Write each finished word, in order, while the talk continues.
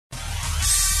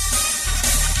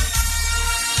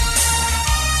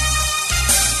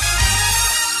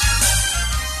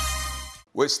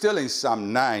We're still in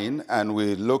Psalm 9, and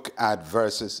we look at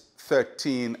verses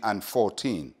 13 and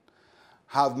 14.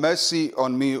 Have mercy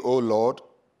on me, O Lord.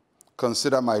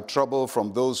 Consider my trouble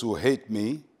from those who hate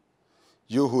me,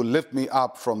 you who lift me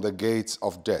up from the gates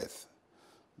of death,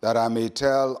 that I may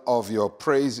tell of your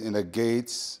praise in the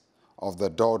gates of the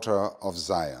daughter of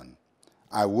Zion.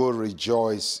 I will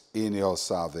rejoice in your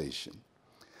salvation.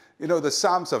 You know, the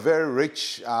Psalms are very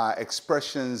rich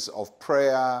expressions of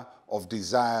prayer, of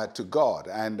desire to God.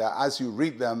 And as you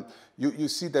read them, you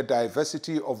see the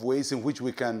diversity of ways in which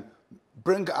we can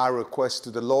bring our requests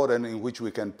to the Lord and in which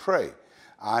we can pray.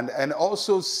 And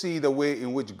also see the way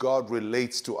in which God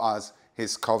relates to us,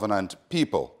 his covenant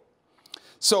people.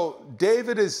 So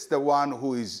David is the one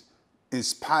who is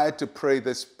inspired to pray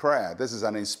this prayer. This is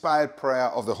an inspired prayer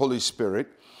of the Holy Spirit.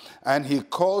 And he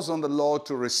calls on the Lord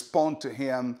to respond to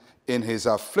him in his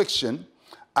affliction.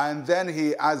 And then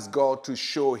he asks God to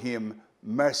show him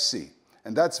mercy.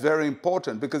 And that's very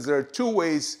important because there are two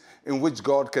ways in which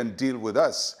God can deal with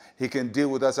us. He can deal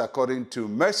with us according to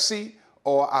mercy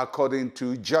or according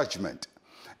to judgment.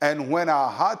 And when our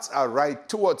hearts are right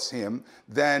towards him,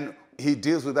 then he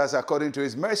deals with us according to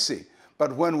his mercy.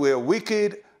 But when we're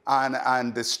wicked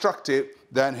and destructive,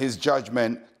 then his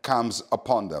judgment comes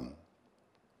upon them.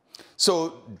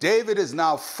 So David is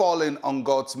now falling on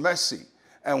God's mercy.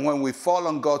 And when we fall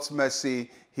on God's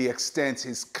mercy, he extends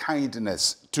his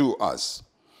kindness to us.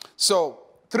 So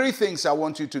 3 things I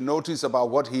want you to notice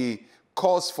about what he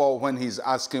calls for when he's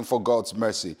asking for God's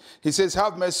mercy. He says,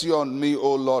 have mercy on me,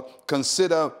 O Lord.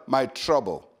 Consider my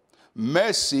trouble.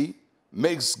 Mercy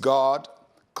makes God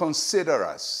consider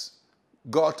us,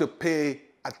 God to pay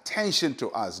attention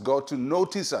to us, God to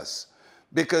notice us.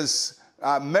 Because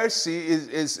mercy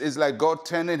is like God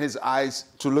turning his eyes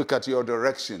to look at your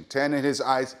direction, turning his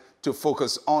eyes to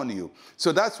focus on you.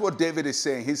 So that's what David is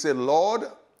saying. He said, Lord,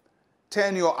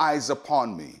 turn your eyes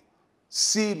upon me.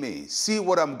 See me, see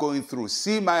what I'm going through,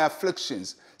 see my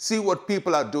afflictions, see what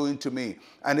people are doing to me.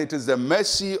 And it is the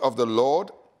mercy of the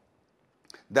Lord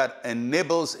that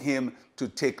enables him to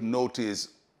take notice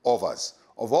of us.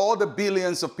 Of all the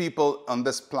billions of people on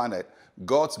this planet,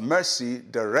 God's mercy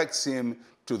directs him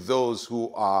to those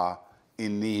who are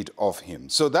in need of him.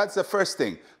 So that's the first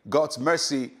thing. God's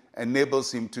mercy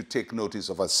enables him to take notice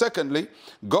of us. Secondly,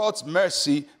 God's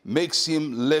mercy makes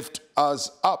him lift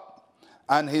us up.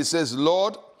 And he says,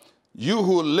 Lord, you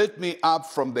who lift me up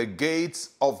from the gates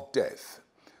of death.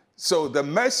 So the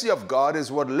mercy of God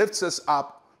is what lifts us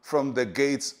up from the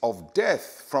gates of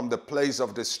death, from the place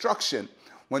of destruction.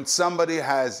 When somebody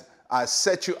has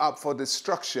set you up for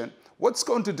destruction, what's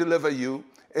going to deliver you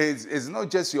is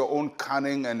not just your own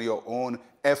cunning and your own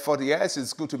effort. Yes,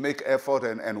 it's good to make effort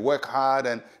and work hard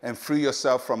and free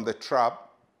yourself from the trap.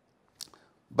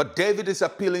 But David is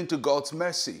appealing to God's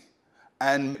mercy.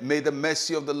 And may the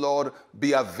mercy of the Lord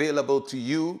be available to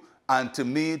you and to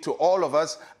me, to all of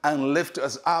us, and lift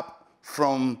us up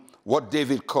from what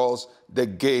David calls the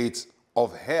gates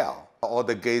of hell or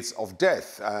the gates of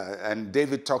death. And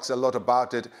David talks a lot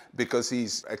about it because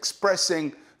he's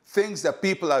expressing things that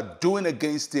people are doing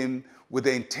against him with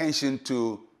the intention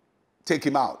to take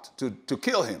him out, to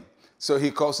kill him. So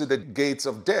he calls it the gates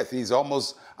of death. He's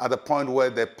almost at the point where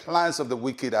the plans of the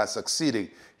wicked are succeeding.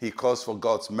 He calls for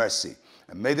God's mercy.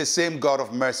 And may the same God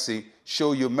of mercy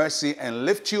show you mercy and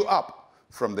lift you up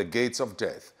from the gates of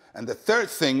death. And the third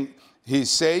thing he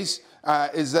says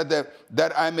is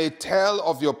that I may tell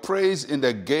of your praise in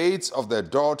the gates of the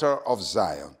daughter of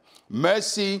Zion.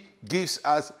 Mercy gives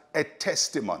us a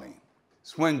testimony.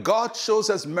 When God shows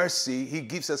us mercy, he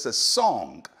gives us a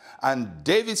song. And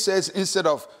David says, instead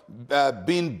of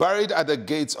being buried at the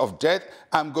gates of death,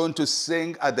 I'm going to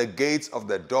sing at the gates of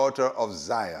the daughter of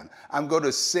Zion. I'm going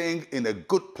to sing in a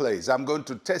good place. I'm going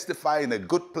to testify in a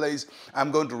good place. I'm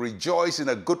going to rejoice in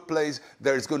a good place.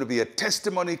 There is going to be a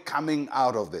testimony coming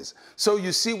out of this. So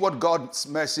you see what God's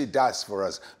mercy does for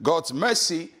us. God's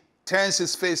mercy turns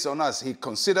his face on us. He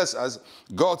considers us.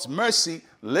 God's mercy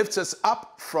lifts us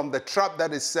up from the trap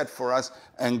that is set for us,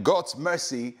 and God's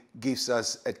mercy gives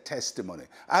us a testimony.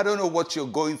 I don't know what you're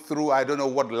going through. I don't know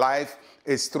what life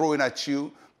is throwing at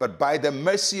you, but by the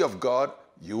mercy of God,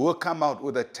 you will come out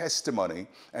with a testimony,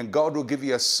 and God will give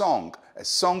you a song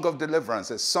of deliverance,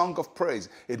 a song of praise.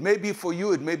 It may be for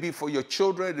you, it may be for your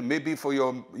children, it may be for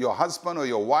your husband or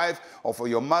your wife, or for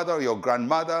your mother or your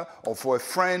grandmother, or for a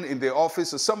friend in the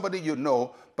office or somebody you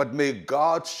know, but may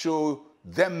God show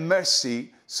them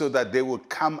mercy so that they will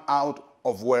come out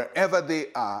of wherever they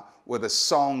are with a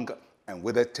song and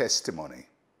with a testimony.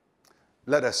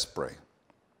 Let us pray.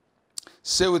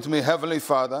 Say with me, Heavenly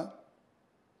Father,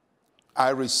 I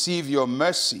receive your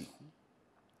mercy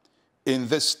in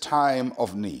this time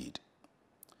of need.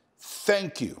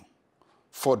 Thank you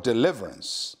for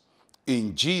deliverance.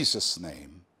 In Jesus'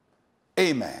 name,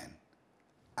 amen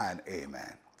and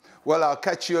amen. Well, I'll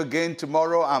catch you again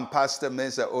tomorrow. I'm Pastor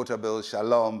Mensa Otabil.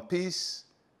 Shalom, peace,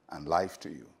 and life to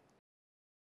you.